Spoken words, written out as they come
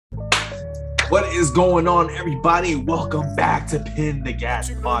What is going on, everybody? Welcome back to Pin the Gas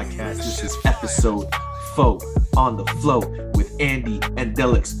Podcast. This is episode 4 on the flow with Andy and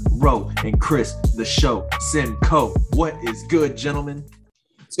Delix, Roe, and Chris, the show, Simcoe. What is good, gentlemen?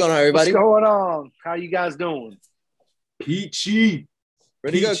 What's going on, everybody? What's going on? How you guys doing? Peachy.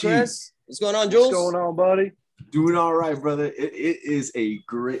 Pretty good, Chris. What's going on, Jules? What's going on, buddy? Doing all right, brother.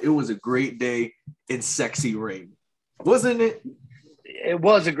 It was a great day in Sachsenring, wasn't it? It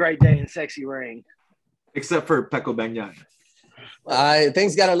was a great day in Sachsenring. Except for Peko Banyan.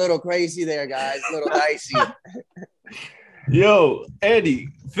 Things got a little crazy there, guys. A little dicey. Yo, Andy,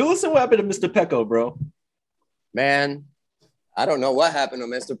 fill us in what happened to Mr. Peko, bro. Man, I don't know what happened to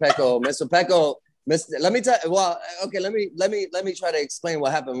Mr. Peko. Mr. Peko, let me try to explain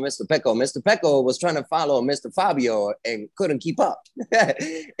what happened with Mr. Peko. Mr. Peko was trying to follow Mr. Fabio and couldn't keep up.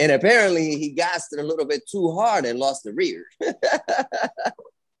 And apparently he gassed it a little bit too hard and lost the rear.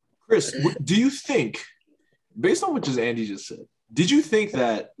 Chris, do you think, based on what Andy just said, did you think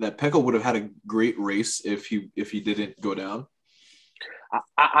that Peko would have had a great race if he didn't go down?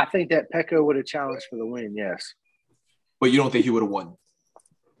 I think that Peko would have challenged for the win, yes. But you don't think he would have won?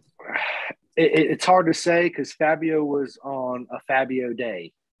 It's hard to say because Fabio was on a Fabio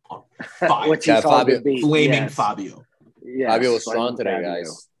day. Which is hard to beat. Flaming yes. Fabio. Yes, Fabio was strong today,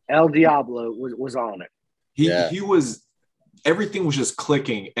 guys. El Diablo was on it. He was – everything was just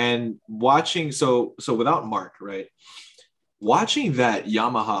clicking. And watching – so without Mark, right, watching that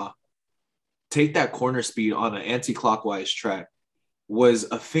Yamaha take that corner speed on an anti-clockwise track was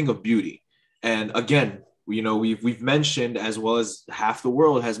a thing of beauty. And again – you know, we've mentioned, as well as half the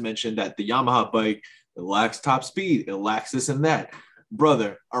world has mentioned, that the Yamaha bike, it lacks top speed, it lacks this and that.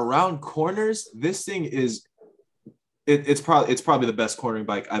 Brother, around corners, this thing is it's probably the best cornering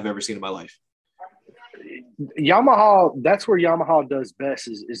bike I've ever seen in my life. Yamaha, that's where Yamaha does best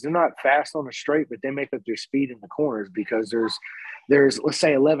is they're not fast on the straight, but they make up their speed in the corners because there's let's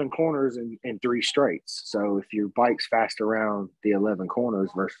say 11 corners and 3 straights. So if your bike's fast around the 11 corners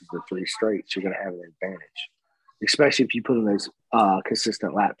versus the 3 straights, you're going to have an advantage, especially if you put in those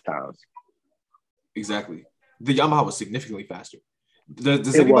consistent lap times. Exactly. The Yamaha was significantly faster.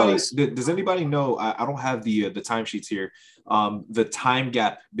 Does anybody know? I don't have the timesheets here. The time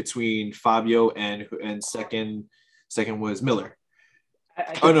gap between Fabio and second was Miller.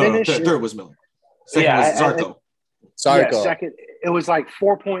 Third was Miller. Second was Zarco. Zarco. Yeah, second. It was like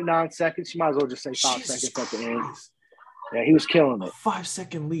 4.9 seconds. You might as well just say 5 seconds at the end. Yeah, he was killing it.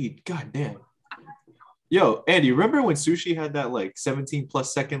 5-second lead. God damn. Yo, Andy, remember when Sushi had that like 17+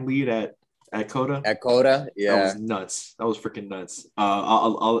 second lead at Coda? At Coda, yeah. That was nuts. That was freaking nuts.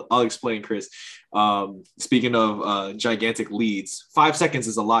 I'll explain, Chris. Speaking of gigantic leads, 5 seconds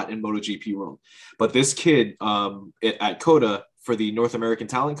is a lot in MotoGP world. But this kid at Coda for the North American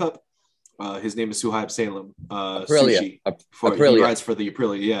Talent Cup, his name is Suhaib Salem. Aprilia. He rides for the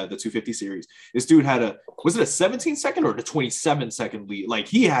Aprilia, the 250 series. This dude had was it a 17-second or a 27-second lead? Like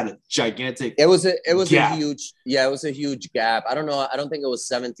he had a gigantic. It was gap. It was a huge gap. I don't know. I don't think it was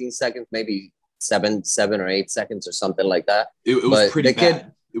 17 seconds, maybe 7 or 8 seconds or something like that. It was pretty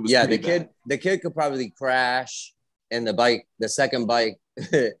bad. The kid could probably crash, and the second bike,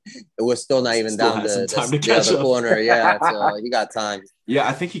 it was still not even down the other corner. Yeah, so he got time. Yeah,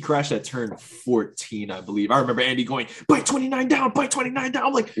 I think he crashed at turn 14, I believe. I remember Andy going, bike 29 down.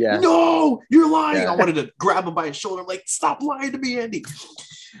 I'm like, no, you're lying. Yeah. I wanted to grab him by his shoulder. I'm like, stop lying to me, Andy.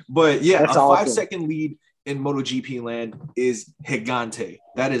 But yeah, that's a awesome. 5-second lead in MotoGP land is gigante.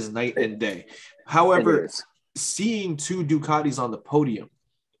 That is night and day. However, seeing 2 Ducatis on the podium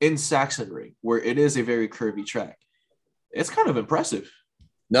in Sachsenring, where it is a very curvy track, it's kind of impressive.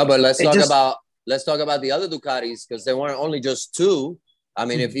 No, but let's talk about the other Ducatis because there weren't only just 2. I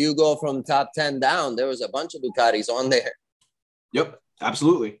mean, if you go from top 10 down, there was a bunch of Ducatis on there. Yep,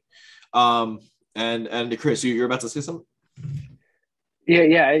 absolutely. And Chris, you're about to say something?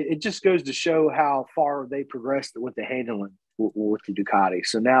 Yeah. It just goes to show how far they progressed with the handling with the Ducati.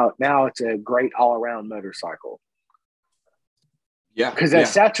 So now it's a great all-around motorcycle. Yeah, because at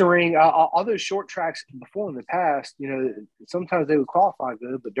Sachsenring, all those short tracks before in the past, you know, sometimes they would qualify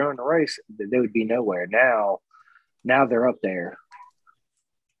good, but during the race, they would be nowhere. Now they're up there.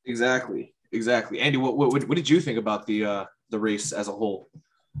 Exactly. Andy, what did you think about the race as a whole?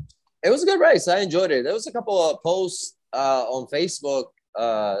 It was a good race. I enjoyed it. There was a couple of posts on Facebook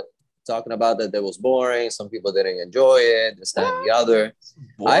talking about that it was boring. Some people didn't enjoy it, this, that, and the other.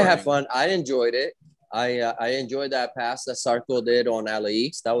 Boring. I had fun. I enjoyed it. I enjoyed that pass that Zarco did on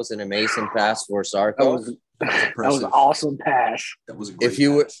LAX. That was an amazing pass for Zarco. That was an awesome pass. That was a great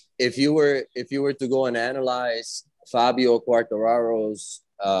pass. If you were to go and analyze Fabio Quartararo's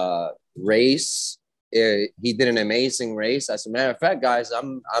race. He did an amazing race. As a matter of fact, guys,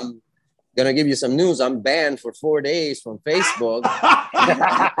 I'm gonna give you some news. I'm banned for 4 days from Facebook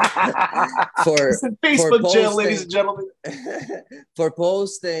for Facebook jail, ladies and gentlemen. for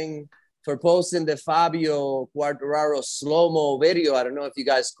posting the Fabio Quartararo slow-mo video. I don't know if you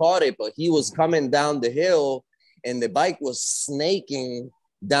guys caught it, but he was coming down the hill and the bike was snaking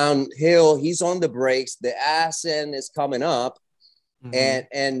downhill. He's on the brakes. The ass end is coming up.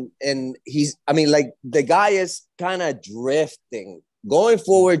 And he's, I mean, like the guy is kind of drifting, going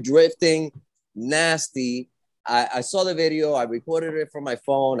forward, drifting, nasty. I saw the video. I recorded it from my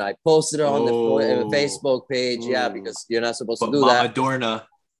phone. I posted it on the Facebook page. Yeah, because you're not supposed to do that. Dorna.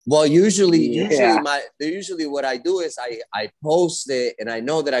 Well, usually what I do is I post it, and I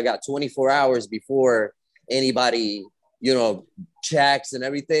know that I got 24 hours before anybody, checks and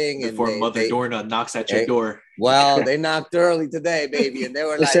everything. Before Mother Dorna knocks at your door. Well, they knocked early today, baby, and they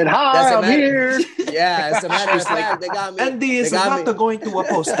were like, said, "Hi, I'm here." Yeah, as a matter of fact, they got me. Andy is not going to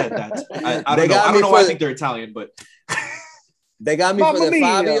post that. I don't know. I don't know why I think they're Italian, but they got me for the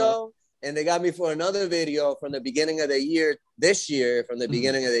Fabio, and they got me for another video from the beginning of the year, this year, from the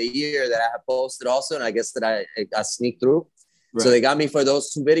beginning of the year that I have posted also, and I guess that I sneaked through. Right. So they got me for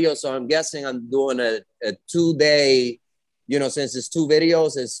those 2 videos. So I'm guessing I'm doing a 2-day. Since it's 2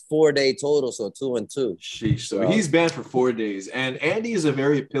 videos, it's 4-day total, so 2 and 2. Sheesh. So he's banned for 4 days, and Andy is a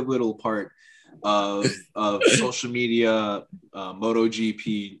very pivotal part of social media,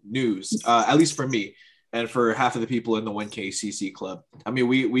 MotoGP news, at least for me, and for half of the people in the 1KCC club. I mean,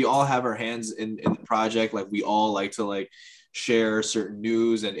 we all have our hands in the project. Like, we all like to share certain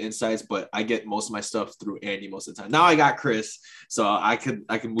news and insights, but I get most of my stuff through Andy most of the time. Now I got Chris, so I can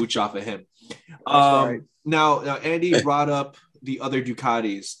mooch off of him. Right. Now Andy brought up the other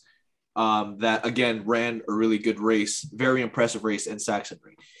Ducatis that again ran a really good race, very impressive race in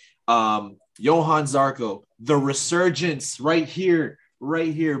Sachsenring. Johann Zarco, the resurgence right here,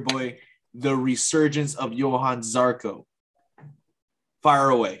 boy, the resurgence of Johann Zarco. Fire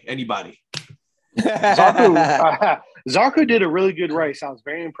away, anybody. Zarco did a really good race. I was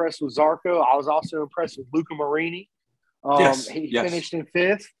very impressed with Zarco. I was also impressed with Luca Marini. He finished in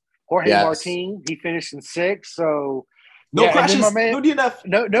 5th. Jorge Martin, he finished in 6th. So no crashes, no DNF.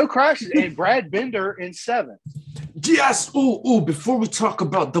 No crashes. And Brad Binder in 7th. Yes. Before we talk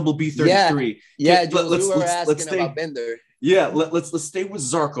about double B33. Let's stay about Binder. Yeah, let's stay with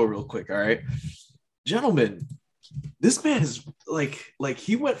Zarco real quick. All right. Gentlemen, this man is like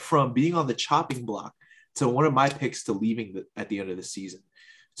he went from being on the chopping block to one of my picks to leaving at the end of the season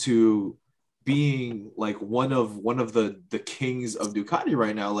to being like one of the kings of Ducati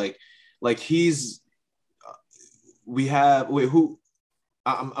right now. Like he's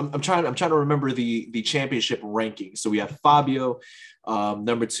I'm trying to remember the championship ranking. So we have Fabio,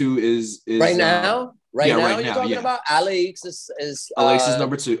 number 2 is right now. You're talking about Alex is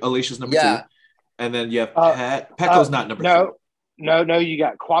number 2. Alicia's number 2. And then you have Pecco's not number 2. No, you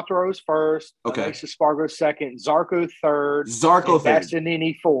got Quattro's first. Okay. Alexis Spargo second. Zarco third. Third.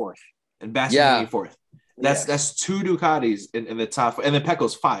 Bastianini fourth. And Bastianini fourth. That's 2 Ducatis in the top. And then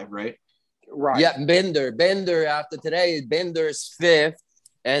Pecco's 5, right? Right. Yeah, Bender after today, Bender's 5th.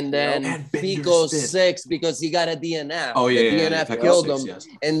 And then Pico's 6th because he got a DNF. Oh, yeah. The DNF killed him. Yes.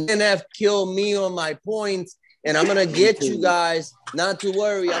 And DNF killed me on my points. And I'm going to get you guys. Not to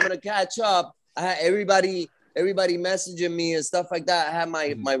worry. I'm going to catch up. I had everybody messaging me and stuff like that. I had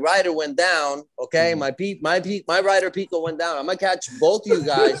my rider went down. Okay, my rider Pico went down. I'm gonna catch both of you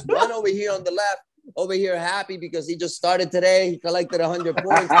guys. One over here on the left, over here happy because he just started today. He collected 100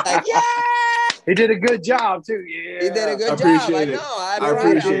 points. Like, yeah, he did a good job too. Yeah, he did a good job. I know. I'm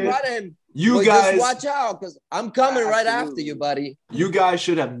proud of him. You guys, just watch out because I'm coming right after you, buddy. You guys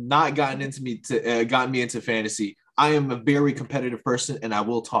should have not gotten me into fantasy. I am a very competitive person, and I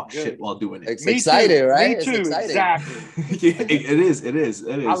will talk shit while doing it. It's exciting, right? Me too. Exactly. It is.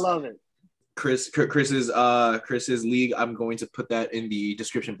 I love it. Chris's league. I'm going to put that in the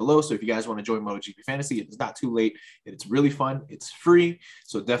description below. So if you guys want to join MotoGP Fantasy, it's not too late. It's really fun. It's free.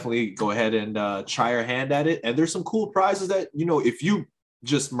 So definitely go ahead and try your hand at it. And there's some cool prizes that if you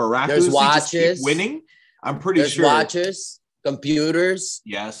just miraculously just keep winning, I'm pretty sure. Watches, computers,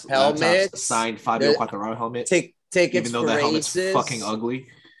 yes, helmets, signed Fabio Quartararo helmet. Tickets even though that helmet's fucking ugly.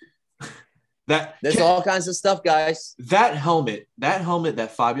 There's all kinds of stuff, guys. That helmet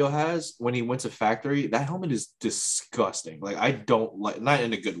that Fabio has when he went to factory, that helmet is disgusting. Like, I don't like, not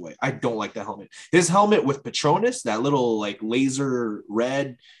in a good way. I don't like that helmet. His helmet with Petronas, that little like laser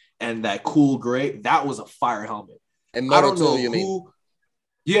red and that cool gray, that was a fire helmet. And Moto2, I don't know who.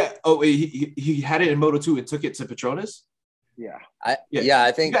 Yeah. Oh, he had it in Moto2 and took it to Petronas. Yeah.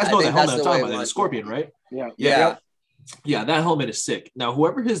 I think you guys know the helmet that's I'm the talking way about, the Scorpion, right? Yeah. Yeah, that helmet is sick. Now,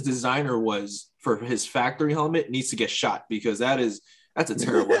 whoever his designer was for his factory helmet needs to get shot because that's a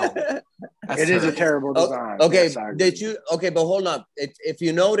terrible helmet. It is a terrible design. Okay, Yes, but hold on. If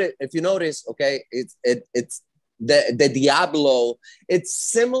you notice, okay, it's the Diablo. It's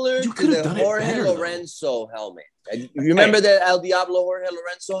similar to the Jorge Lorenzo helmet. You remember the El Diablo Jorge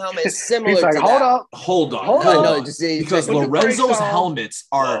Lorenzo helmet? It's similar. He's like, to hold that. up, hold on. No, because Lorenzo's helmets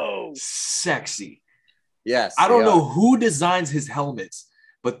are sexy. Yes, I don't know who designs his helmets,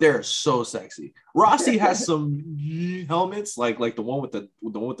 but they're so sexy. Rossi has some helmets, like the one with the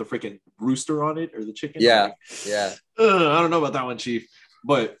freaking rooster on it or the chicken. Yeah, I don't know about that one, Chief.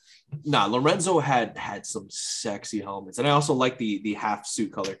 But Lorenzo had some sexy helmets, and I also like the half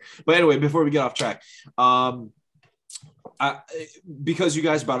suit color. But anyway, before we get off track, because you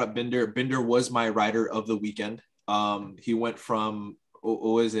guys brought up Binder was my rider of the weekend. He went from what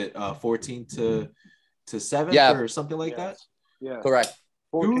was it, 14 to 7th or something like that. Yeah, correct.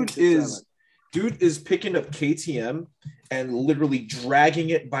 Dude is picking up KTM and literally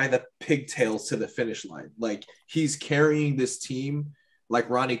dragging it by the pigtails to the finish line. Like he's carrying this team like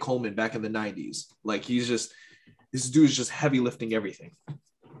Ronnie Coleman back in the 90s. Like this dude's just heavy lifting everything.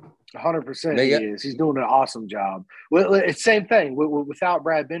 100% he is. He's doing an awesome job. Well, it's same thing. Without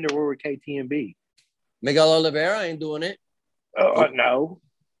Brad Binder, where would KTM be? Miguel Oliveira ain't doing it.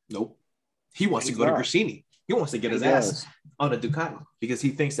 Nope. He wants to go to Gresini. He wants to get his ass on a Ducati because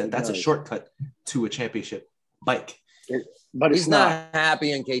he thinks that's a shortcut to a championship bike. But he's not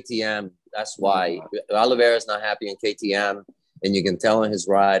happy in KTM. That's why Oliveira's not happy in KTM, and you can tell in his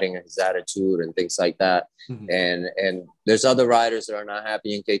riding and his attitude and things like that. Mm-hmm. And there's other riders that are not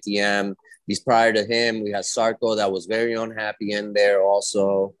happy in KTM. He's prior to him. We had Sarko that was very unhappy in there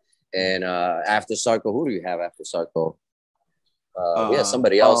also. And after Sarko, who do you have after Sarko? We had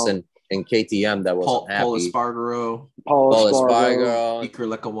somebody else in KTM that was happy. Paul Espargaro. Iker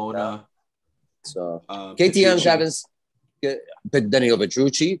Lecuona. So KTM's having Danilo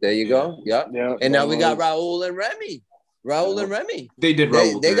Petrucci. There you go. Yeah. And now we got Raul and Remy. They did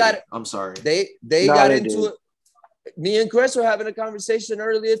Raul. They got. I'm sorry. They got into it. Me and Chris were having a conversation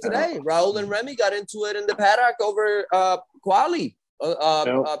earlier today. Raul and Remy got into it in the paddock over quali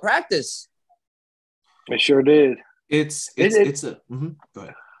practice. They sure did. It's a. Mm-hmm. Go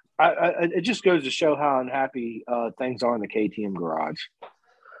ahead. It just goes to show how unhappy things are in the KTM garage.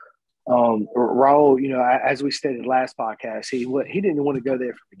 Raul, as we stated last podcast, he didn't want to go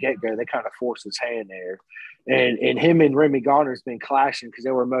there from the get-go. They kind of forced his hand there. And him and Remy Gardner's been clashing because they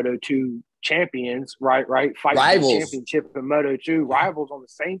were Moto 2 champions, right? Fighting for the championship in Moto 2, rivals on the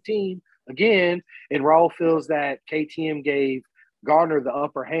same team again. And Raul feels that KTM gave Gardner the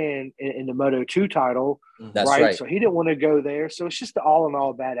upper hand in the Moto 2 title. That's right. So he didn't want to go there. So it's just all in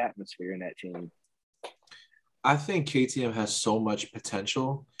all bad atmosphere in that team. I think KTM has so much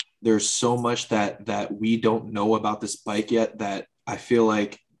potential. There's so much that we don't know about this bike yet that I feel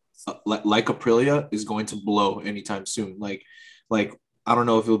like Aprilia is going to blow anytime soon. Like I don't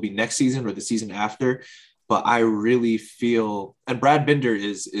know if it'll be next season or the season after, but I really feel, and Brad Binder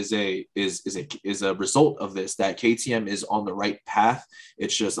is a result of this, that KTM is on the right path.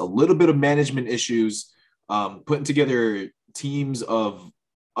 It's just a little bit of management issues, putting together teams of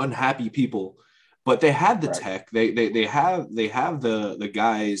unhappy people, but they have the tech. They have the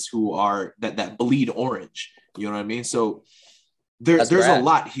guys who are that bleed orange. You know what I mean? So there's a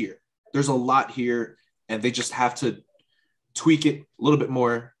lot here. There's a lot here, and they just have to tweak it a little bit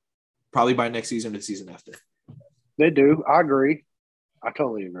more, probably by next season or the season after. They do. I agree. I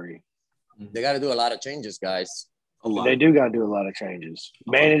totally agree. They got to do a lot of changes, guys. A lot. They do got to do a lot of changes.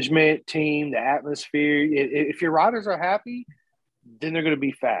 Management, team, the atmosphere. If your riders are happy, then they're going to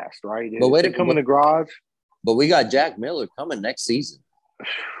be fast, right? But they come in the garage. But we got Jack Miller coming next season,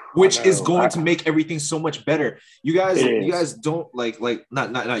 which is going to make everything so much better. You guys don't like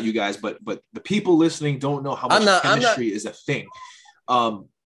not you guys, but the people listening don't know how much chemistry is a thing.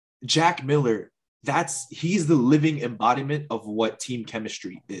 Jack Miller, he's the living embodiment of what team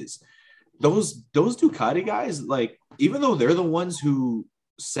chemistry is. Those Ducati guys, like, even though they're the ones who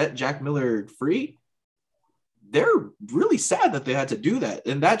set Jack Miller free, they're really sad that they had to do that.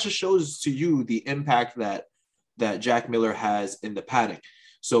 And that just shows to you the impact that Jack Miller has in the paddock.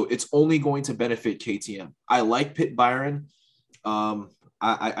 So it's only going to benefit KTM. I like Pit Byron.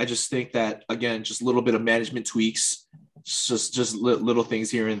 I just think that, again, just a little bit of management tweaks, just little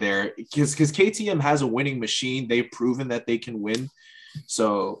things here and there, because KTM has a winning machine. They've proven that they can win.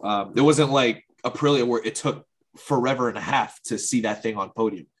 So it wasn't like Aprilia where it took forever and a half to see that thing on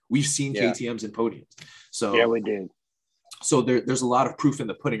podium. We've seen KTMs in podiums. So yeah, we did. So there's a lot of proof in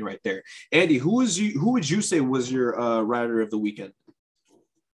the pudding right there. Andy, who would you say was your rider of the weekend?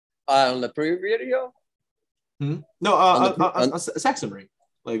 On the pre-video? No, Sachsenring.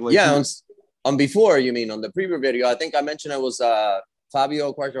 Like yeah, on before, you mean on the preview video? I think I mentioned it was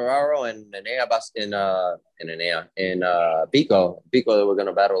Fabio Quartararo and Pico that were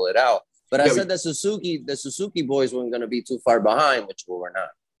gonna battle it out. But I said the Suzuki boys weren't gonna be too far behind, which we were not.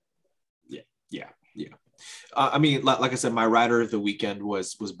 Yeah. I mean, like I said, my rider of the weekend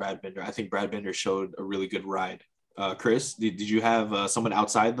was Brad Binder. I think Brad Binder showed a really good ride. Chris, did you have someone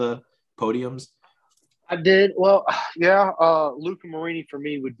outside the podiums? I did. Well, yeah. Luca Marini for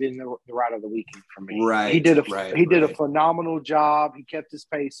me would be the rider of the weekend for me. Right. He did a phenomenal job. He kept his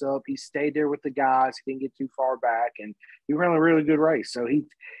pace up. He stayed there with the guys. He didn't get too far back, and he ran a really good race. So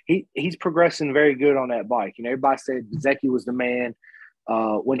he's progressing very good on that bike. You know, everybody said Zeki was the man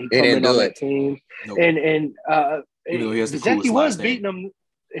when he came in on that team, nope. and even though he has the Zeki was beating him.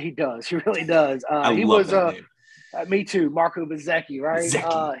 He does. He really does. He love was. That name. Me too, Marco Bezzecchi, right?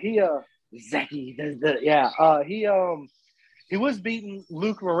 Zeki. Zeki, he was beating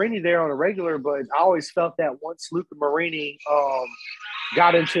Luca Marini there on a regular, but I always felt that once Luca Marini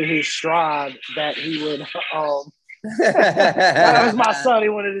got into his stride, that he would. That was my son. He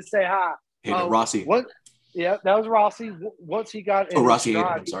wanted to say hi. Hayden Rossi. What? Yeah, that was Rossi. Once he got in Rossi. Stride,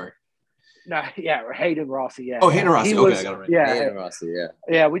 Hayden, I'm sorry. No, yeah, Hayden Rossi. Yeah. Oh, Hayden Rossi. Okay, I got it right. Yeah, Hayden Rossi. Yeah.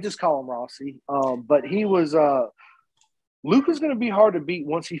 Yeah, we just call him Rossi. But he was. Luca's going to be hard to beat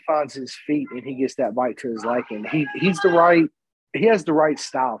once he finds his feet and he gets that bike to his liking. He has the right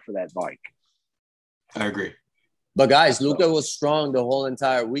style for that bike. I agree. But guys, Luca was strong the whole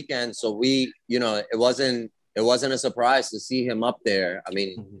entire weekend, so it wasn't a surprise to see him up there. I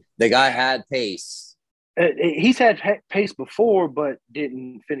mean, the guy had pace. He's had pace before, but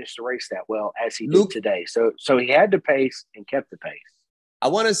didn't finish the race that well as he did today. So he had the pace and kept the pace. I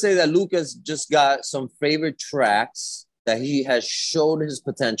want to say that Luca's just got some favorite tracks that he has showed his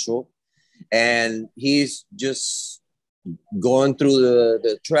potential, and he's just going through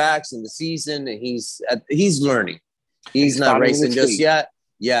the tracks in the season, and he's learning. He's not racing just yet.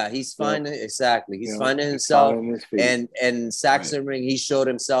 Yeah, he's finding exactly. He's finding himself, and Sachsenring, he showed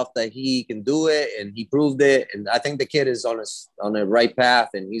himself that he can do it, and he proved it. And I think the kid is on the right path,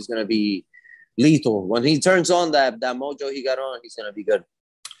 and he's gonna be lethal when he turns on that mojo he got on. He's gonna be good.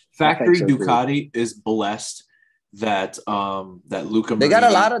 Factory Ducati is blessed that Luca Marini, they got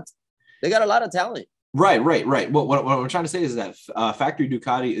a lot of talent. Right. What I'm trying to say is that Factory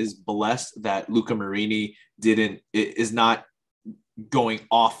Ducati is blessed that Luca Marini is not going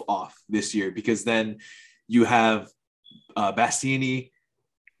off this year, because then you have Bastianini,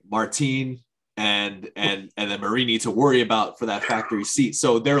 Martin, and then Marini to worry about for that factory seat.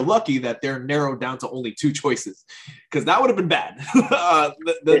 So they're lucky that they're narrowed down to only two choices, because that would have been bad.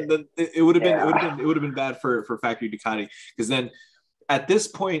 It would have been bad for Factory Ducati, because then at this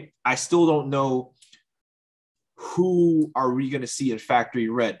point I still don't know who are we going to see in Factory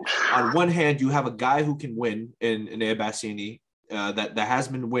Red. On one hand, you have a guy who can win in Bastianini that has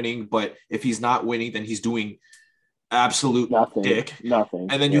been winning, but if he's not winning, then he's doing absolute nothing.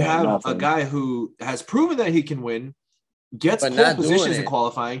 And then you have a guy who has proven that he can win, gets pole positions in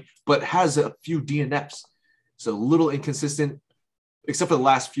qualifying, but has a few DNFs. So a little inconsistent, except for the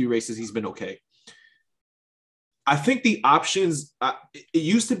last few races, he's been okay. I think the options, it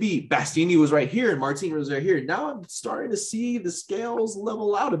used to be Bastianini was right here and Martin was right here. Now I'm starting to see the scales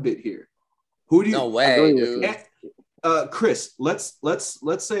level out a bit here. Who do you? No way, dude. Chris, let's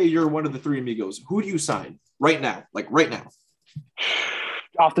say you're one of the three amigos. Who do you sign right now? Like right now.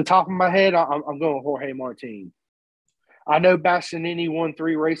 Off the top of my head, I'm going Jorge Martin. I know Bastianini won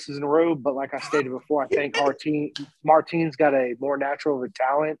 3 races in a row, but like I stated before, I think Martin's got a more natural of a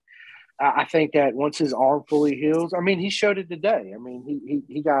talent. I think that once his arm fully heals, I mean, he showed it today. I mean,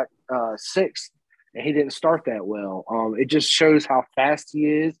 he got 6th, and he didn't start that well. It just shows how fast he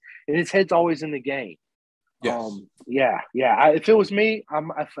is, and his head's always in the game. Yes. If it was me,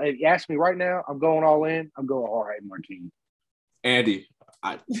 if you ask me right now, I'm going all in. I'm going Jorge Martin. Andy,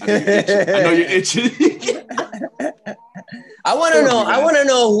 I know you're itching. I want to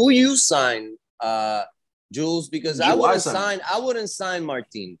know who you signed, Jules, because I wouldn't sign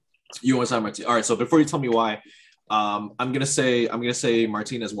Martin. You want to sign Martin? All right. So before you tell me why, I'm gonna say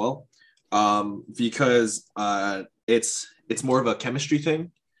Martin as well, because it's more of a chemistry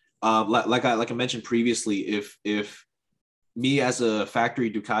thing. Like I mentioned previously, if me as a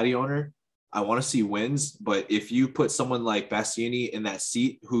factory Ducati owner, I want to see wins, but if you put someone like Bastianini in that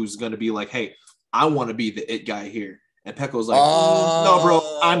seat, who's going to be like, hey, I want to be the it guy here, and Pecco's like, no,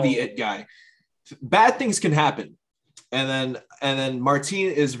 bro, I'm the it guy. Bad things can happen. then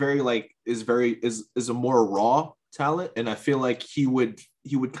Martin is is a more raw talent, and I feel like he would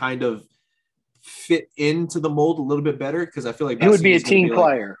kind of fit into the mold a little bit better because I feel like he would be a team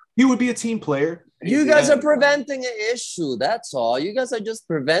player. He would be a team player. You guys are preventing an issue. That's all. You guys are just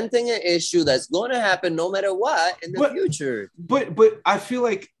preventing an issue that's going to happen no matter what in the future. But I feel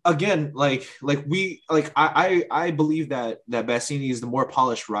like again, I believe that Bassini is the more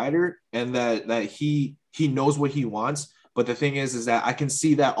polished rider and that he knows what he wants. But the thing is that I can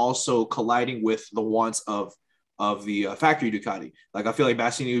see that also colliding with the wants of the factory Ducati. Like I feel like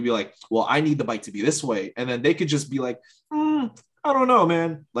Bassini would be like, well, I need the bike to be this way, and then they could just be like, I don't know,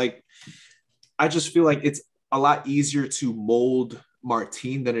 man. Like. I just feel like it's a lot easier to mold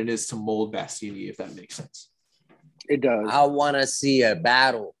Martin than it is to mold Bassini, if that makes sense. It does. I want to see a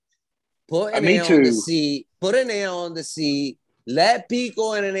battle. Put an nail on the seat. Put a nail on the seat. Let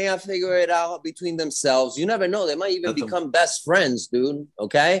Pico and Enea figure it out between themselves. You never know. They might even become best friends, dude.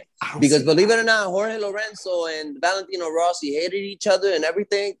 Okay? Because believe it or not, Jorge Lorenzo and Valentino Rossi hated each other and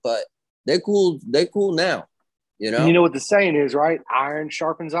everything, but they're cool. They're cool now. You know? And you know what the saying is, right? Iron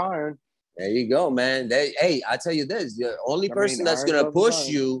sharpens iron. There you go, man. Hey, I tell you this: the only person that's gonna push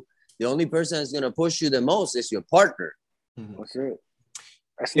you, the only person that's gonna push you the most is your partner. That's it.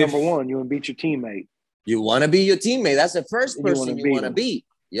 That's number one. You want to beat your teammate. You want to be your teammate. That's the first person you want to beat.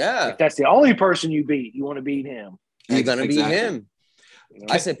 Yeah. If that's the only person you beat, you want to beat him. You're gonna beat him.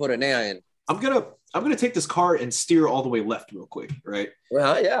 I say put an A in. I'm gonna take this car and steer all the way left real quick, right?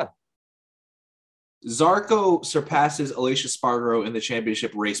 Well, yeah. Zarco surpasses Alicia Spargaro in the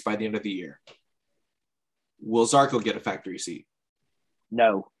championship race by the end of the year. Will Zarco get a factory seat?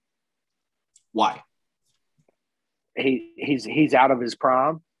 No. Why? He's out of his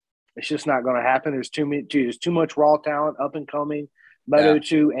prime. It's just not going to happen. There's too much raw talent up and coming. Moto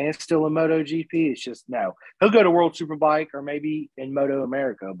 2 and still in Moto GP. It's just no. He'll go to World Superbike or maybe in Moto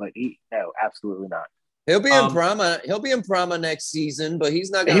America, but no, absolutely not. He'll be in Prama. He'll be in Prama next season, but he's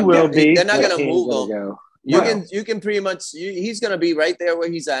not going to. He will be. They're not going to move him. Go. You can pretty much. He's going to be right there where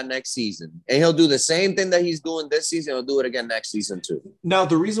he's at next season, and he'll do the same thing that he's doing this season. He'll do it again next season too. Now,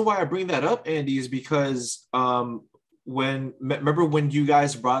 the reason why I bring that up, Andy, is because remember when you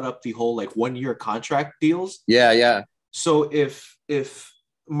guys brought up the whole 1 year contract deals? Yeah. So if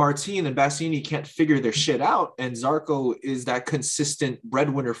Martin and Bassini can't figure their shit out, and Zarco is that consistent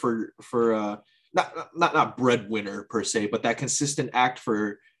breadwinner for not breadwinner per se, but that consistent act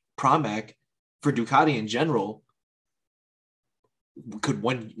for Pramac, for Ducati in general, could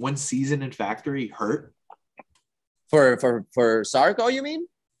one season in factory hurt? For Zarco, you mean?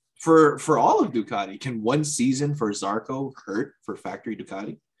 For all of Ducati, can one season for Zarco hurt for factory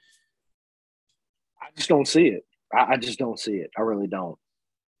Ducati? I just don't see it. I just don't see it. I really don't.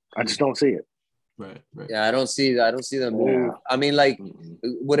 I just don't see it. Right. Yeah, I don't see the move. Yeah. I mean,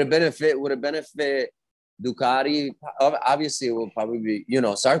 would it benefit Ducati? Obviously, it will probably be,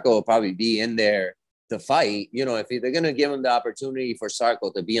 Zarco will probably be in there to fight. If they're going to give him the opportunity for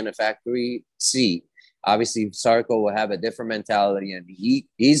Zarco to be in a factory seat, obviously Zarco will have a different mentality, and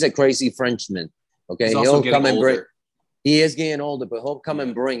he's a crazy Frenchman. Okay, he'll come and bring. He is getting older, but he'll come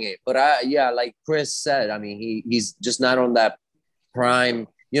and bring it. But like Chris said, I mean, he's just not on that prime.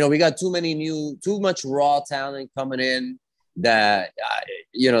 We got too much raw talent coming in that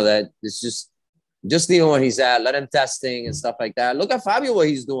it's just the where he's at. Let him testing and stuff like that. Look at Fabio, what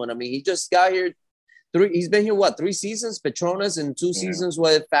he's doing. I mean, he just got here. He's been here, 3 seasons? Petronas and 2 seasons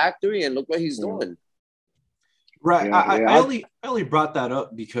with factory, and look what he's doing. Right. Yeah, I only brought that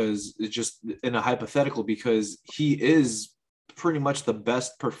up because it's just in a hypothetical, because he is pretty much the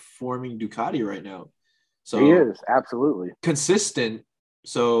best performing Ducati right now. So he is absolutely consistent.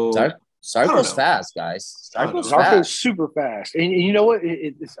 So Zarco's fast, guys. Zarco's super fast, and you know what?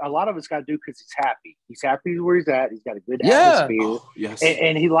 It's a lot of it's got to do because he's happy. He's happy where he's at. He's got a good atmosphere, yes,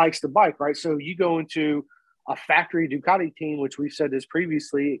 and he likes the bike, right? So you go into a factory Ducati team, which we've said this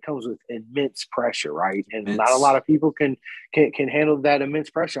previously, it comes with immense pressure, right? And not a lot of people can handle that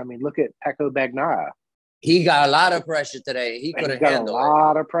immense pressure. I mean, look at Pecco Bagnaia. He got a lot of pressure today. He couldn't handle it. A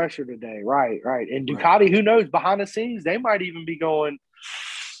lot of pressure today, right? And Ducati, who knows, behind the scenes, they might even be going,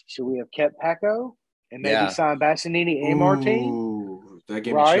 should we have kept Pecco and maybe signed Bassanini and Martin? That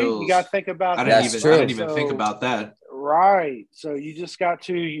gave me chills. You got to think about that. I didn't even think about that. Right. So you just got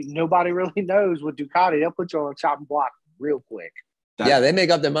to, nobody really knows with Ducati. They'll put you on a chopping block real quick. They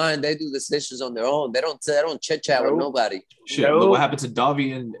make up their mind. They do the decisions on their own. They don't chit-chat with nobody. Shit, look what happened to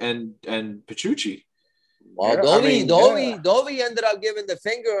Dovi and Petrucci. Well, Dovi ended up giving the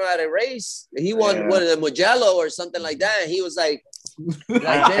finger at a race. He won the Mugello or something like that. And he was like,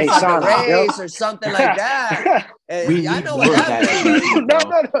 like this at the race or something like that. I know what that means. No.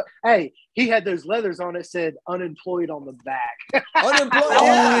 Hey, he had those leathers on that said unemployed on the back. Unemployed.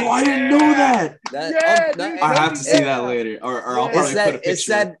 Oh, I didn't know that. I have to see that later, or I'll probably put a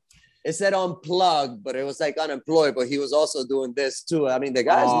picture. It said unplugged, but it was like unemployed. But he was also doing this too. I mean, the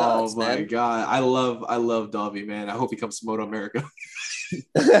guy's nuts, man. Oh my god, I love Dobby, man. I hope he comes to Moto America.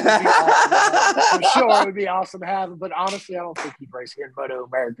 I'm sure it would be awesome to have him, but honestly, I don't think he'd race here in Moto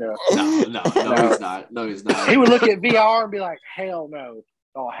America. No, he's not. He would look at VR and be like, "Hell no!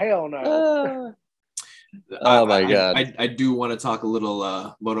 Oh, hell no!" Oh my god! I do want to talk a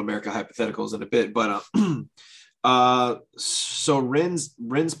little Moto America hypotheticals in a bit, but so Rins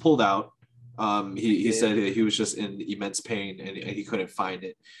pulled out. He said he was just in immense pain and he couldn't find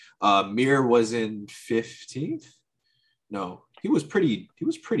it. Mir was in 15th. No, he was pretty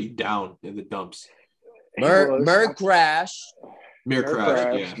down in the dumps. Mir crashed. Mir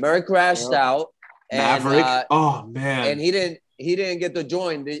crashed. Mir crashed out. Maverick. And, oh man. And he didn't get to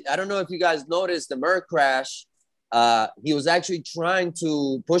join. I don't know if you guys noticed the Mir crash. He was actually trying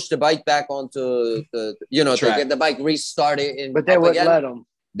to push the bike back onto the to get the bike restarted. But they wouldn't let him.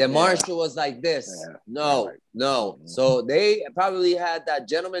 The marshal was like this. Yeah. No. So they probably had that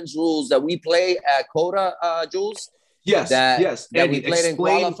gentleman's rules that we play at Coda, Jules. Yes. That Andy, we played in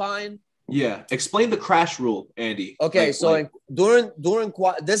qualifying. Yeah. Explain the crash rule, Andy. Okay. During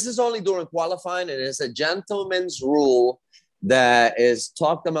this is only during qualifying, and it's a gentleman's rule that is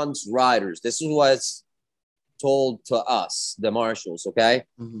talked amongst riders. This is what's told to us, the marshals, okay?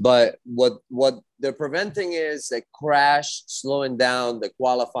 Mm-hmm. But what they're preventing is a crash, slowing down the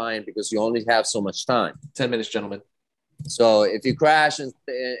qualifying because you only have so much time. 10 minutes, gentlemen. So if you crash and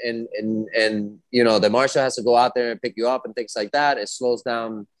the marshal has to go out there and pick you up and things like that, it slows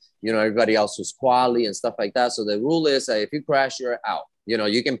down, everybody else's quality and stuff like that. So the rule is that if you crash, you're out.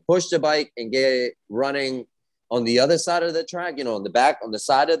 You can push the bike and get it running on the other side of the track, on the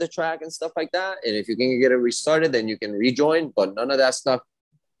side of the track and stuff like that. And if you can get it restarted, then you can rejoin, but none of that stuff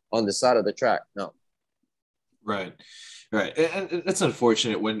on the side of the track. No. Right. And that's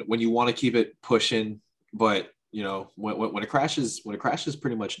unfortunate when you want to keep it pushing, but when a crash is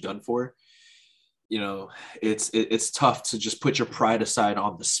pretty much done for, it's tough to just put your pride aside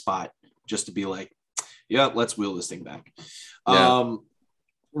on the spot just to be like, yeah, let's wheel this thing back. Yeah.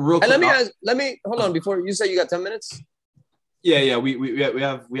 Real quick, let me hold on before you say you got 10 minutes. Yeah. We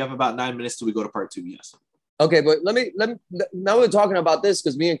have about 9 minutes till we go to part 2. Yes. Okay, but let me now we're talking about this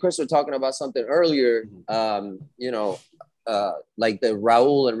because me and Chris were talking about something earlier. Like the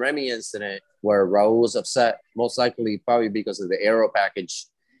Raul and Remy incident where Raul was upset, most likely probably because of the aero package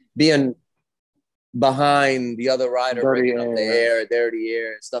being behind the other rider, breaking up the dirty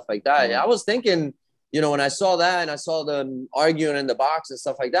air and stuff like that. Yeah. I was thinking, when I saw that and I saw them arguing in the box and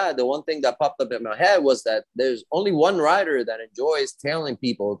stuff like that, the one thing that popped up in my head was that there's only one rider that enjoys telling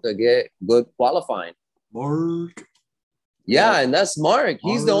people to get good qualifying. Mark. Yeah, and that's Mark.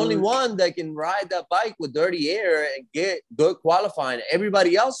 He's the only one that can ride that bike with dirty air and get good qualifying.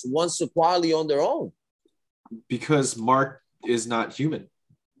 Everybody else wants to qualify on their own. Because Mark is not human.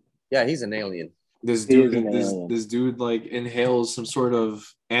 Yeah, he's an alien. This dude like inhales some sort of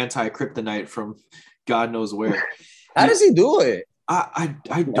anti-kryptonite from God knows where. How does he do it? I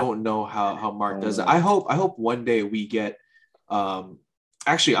don't know how Mark does it. I hope one day we get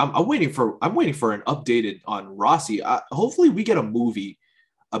actually I'm waiting for an updated on Rossi. Hopefully we get a movie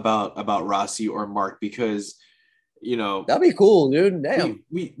about Rossi or Mark because that'd be cool, dude. Damn.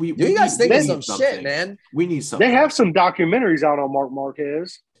 You guys think of some shit, man. We need something. They have some documentaries out on Mark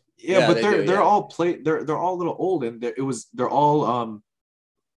Marquez. Yeah, but they're all they're all a little old and they're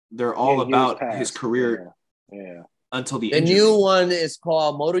all about his career. Yeah. Until the new one is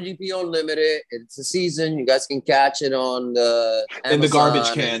called MotoGP Unlimited. It's a season. You guys can catch it on the Amazon. In the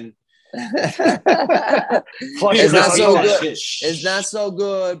garbage can. It's not so good. It's not so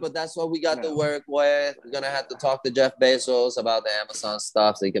good, but that's what we got to work with. We're gonna have to talk to Jeff Bezos about the Amazon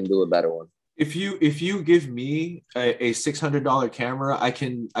stuff so he can do a better one. If you give me a $600 camera, I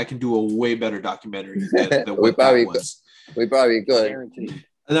can do a way better documentary than what that was. We probably could. Guaranteed.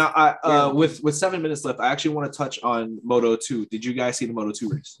 Now, with 7 minutes left, I actually want to touch on Moto 2. Did you guys see the Moto 2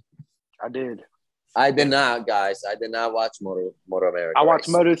 race? I did. I did not, guys. I did not watch Moto America. I watched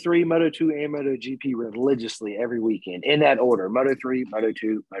Moto 3, Moto 2, and Moto GP religiously every weekend in that order: Moto 3, Moto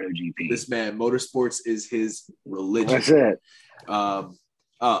 2, Moto GP. This man, motorsports is his religion. That's it.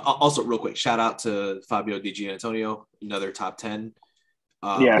 Also, real quick, shout out to Fabio Di Gianantonio, another top 10.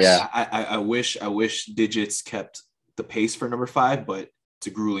 Yes. Yeah. I wish Digits kept the pace for number 5, but it's a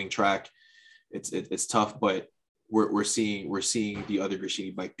grueling track. It's tough, but we're seeing the other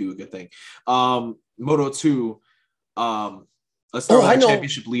Gresini bike do a good thing. Moto 2, let's start with our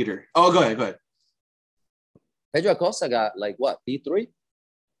championship leader. Oh, go ahead. Pedro Acosta got like what, P3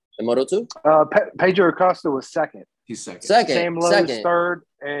 in Moto 2? Pedro Acosta was second. He's second. Sam Lowe's third,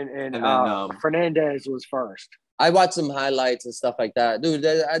 and Fernandez was first. I watched some highlights and stuff like that, dude.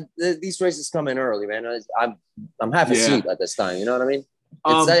 These races come in early, man. I'm half asleep at this time. You know what I mean?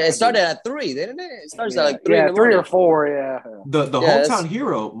 It started at 3, didn't it? It starts at like 3 in the morning. 3 or 4. Yeah. The hometown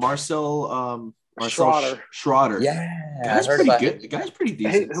hero, Marcel Schroeder. Yeah, guy's pretty good. The guy's pretty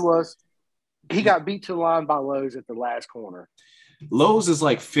decent. He got beat to the line by Lowe's at the last corner. Lowe's is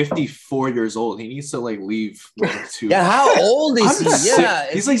like 54 years old. He needs to like leave Moto 2. Yeah, how old is he? Yeah,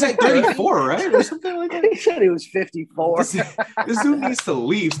 he's like 34, right? Or something like that. He said he was 54. This dude needs to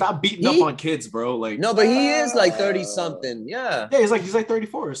leave. Stop beating up on kids, bro. Like, no, but he is like 30 something. Yeah. Yeah, he's like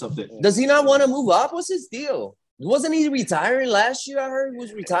 34 or something. Does he not want to move up? What's his deal? Wasn't he retiring last year? I heard he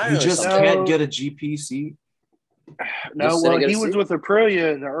was retiring. He just can't get a GPC. No, well, he was with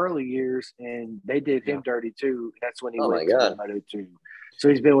Aprilia in the early years, and they did him dirty too. That's when he went to Moto 2. So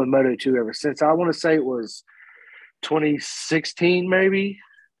he's been with Moto 2 ever since. I want to say it was 2016, maybe.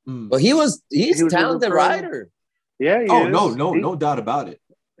 But he's a talented rider. Yeah. He is. No doubt about it.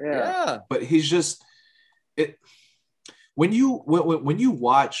 Yeah. But he's just when you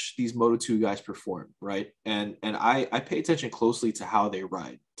watch these Moto 2 guys perform, right? And I pay attention closely to how they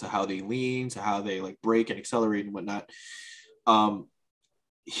ride, to how they lean, to how they like brake and accelerate and whatnot.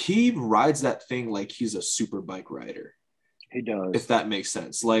 He rides that thing like he's a super bike rider. He does. If that makes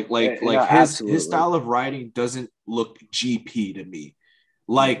sense. Like his style of riding doesn't look GP to me.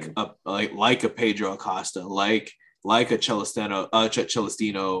 Like a Pedro Acosta, like a Celestino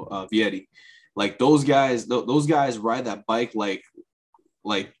Vietti. Like those guys ride that bike like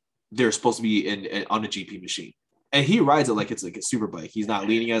they're supposed to be on a GP machine, and he rides it like it's like a super bike. He's not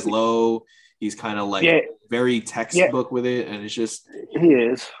leaning as low. He's kind of like very textbook with it, and it's just he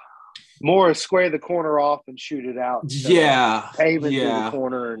is more square the corner off and shoot it out. Pave it through the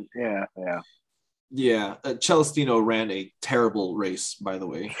corner, and Celestino ran a terrible race, by the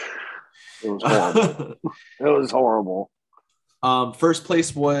way. It was horrible. It was horrible. First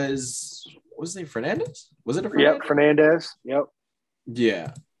place was his name? Fernandez? Was it a Fernandez? Yep, Fernandez. Yep.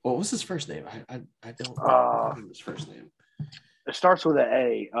 Yeah. What was his first name? I don't remember his first name. It starts with an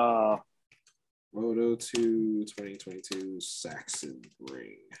A. Moto 2 2022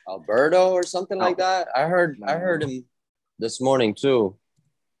 Sachsenring. Alberto or something like that. I heard him this morning too.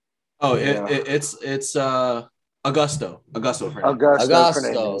 Oh, it's Augusto Fernandez.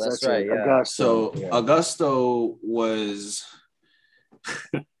 Augusto, that's right. Yeah. Augusto was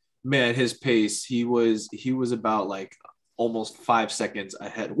man, his pace, he was about like almost 5 seconds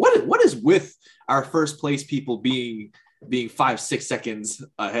ahead. What is with our first place people being 5-6 seconds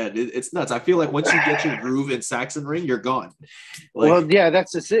ahead? It's nuts. I feel like once you get your groove in Sachsenring, you're gone.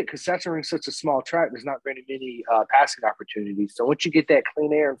 That's just it, because Sachsenring is such a small track. There's not very many passing opportunities. So once you get that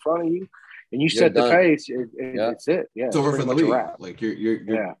clean air in front of you and you set the pace, it's it. Yeah, it's over for the league. Like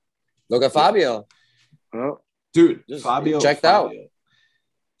you're Look at Fabio. Dude, Fabio checked out.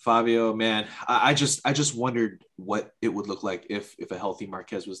 Fabio, man, I just wondered what it would look like if a healthy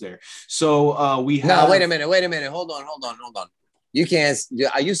Marquez was there. So we have. No, wait a minute. Hold on. You can't.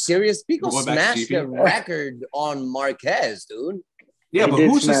 Are you serious? Pico smashed the record on Marquez, dude. Yeah, but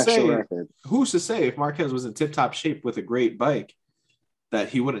who's to say? Who's to say if Marquez was in tip-top shape with a great bike that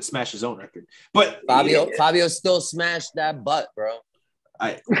he wouldn't smash his own record? But Fabio still smashed that butt, bro.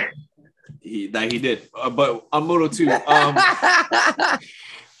 He did. But on Moto 2,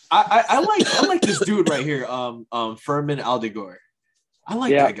 I like this dude right here, Fermin Aldegor. I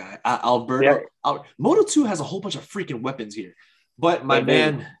like that guy, Alberto. Moto 2 has a whole bunch of freaking weapons here, but my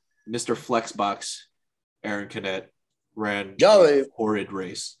man, Mr. Flexbox, Aaron Canet, ran a horrid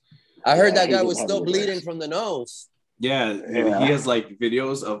race. I heard that guy was still bleeding from the nose. Yeah, he has like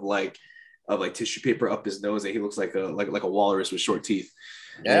videos of like tissue paper up his nose, and he looks like a walrus with short teeth.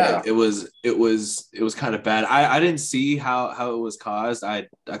 Yeah, it was kind of bad. I didn't see how it was caused. I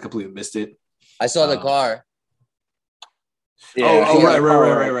completely missed it. I saw the car. Yeah,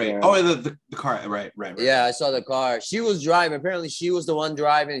 right. Oh, the car, right. Yeah, I saw the car. She was driving. Apparently, she was the one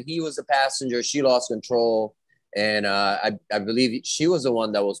driving. He was the passenger. She lost control, and I believe she was the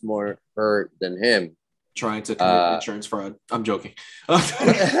one that was more hurt than him. Trying to commit insurance fraud. I'm joking. Wow.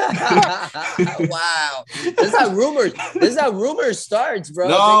 This is how rumors starts, bro.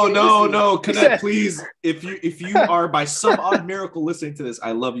 No. Canet, please. If you are by some odd miracle listening to this,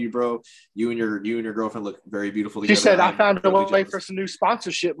 I love you, bro. You and your girlfriend look very beautiful together. She said I found a way for some new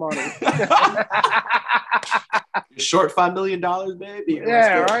sponsorship money. Short $5 million, baby.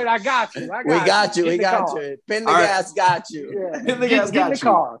 Yeah, right. I got you. We got you. Pin the gas, got you. Yeah. Pin the gas, got in the you.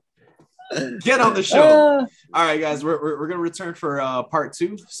 car. Get on the show. All right, guys, we're gonna return for part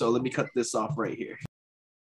 2. So let me cut this off right here.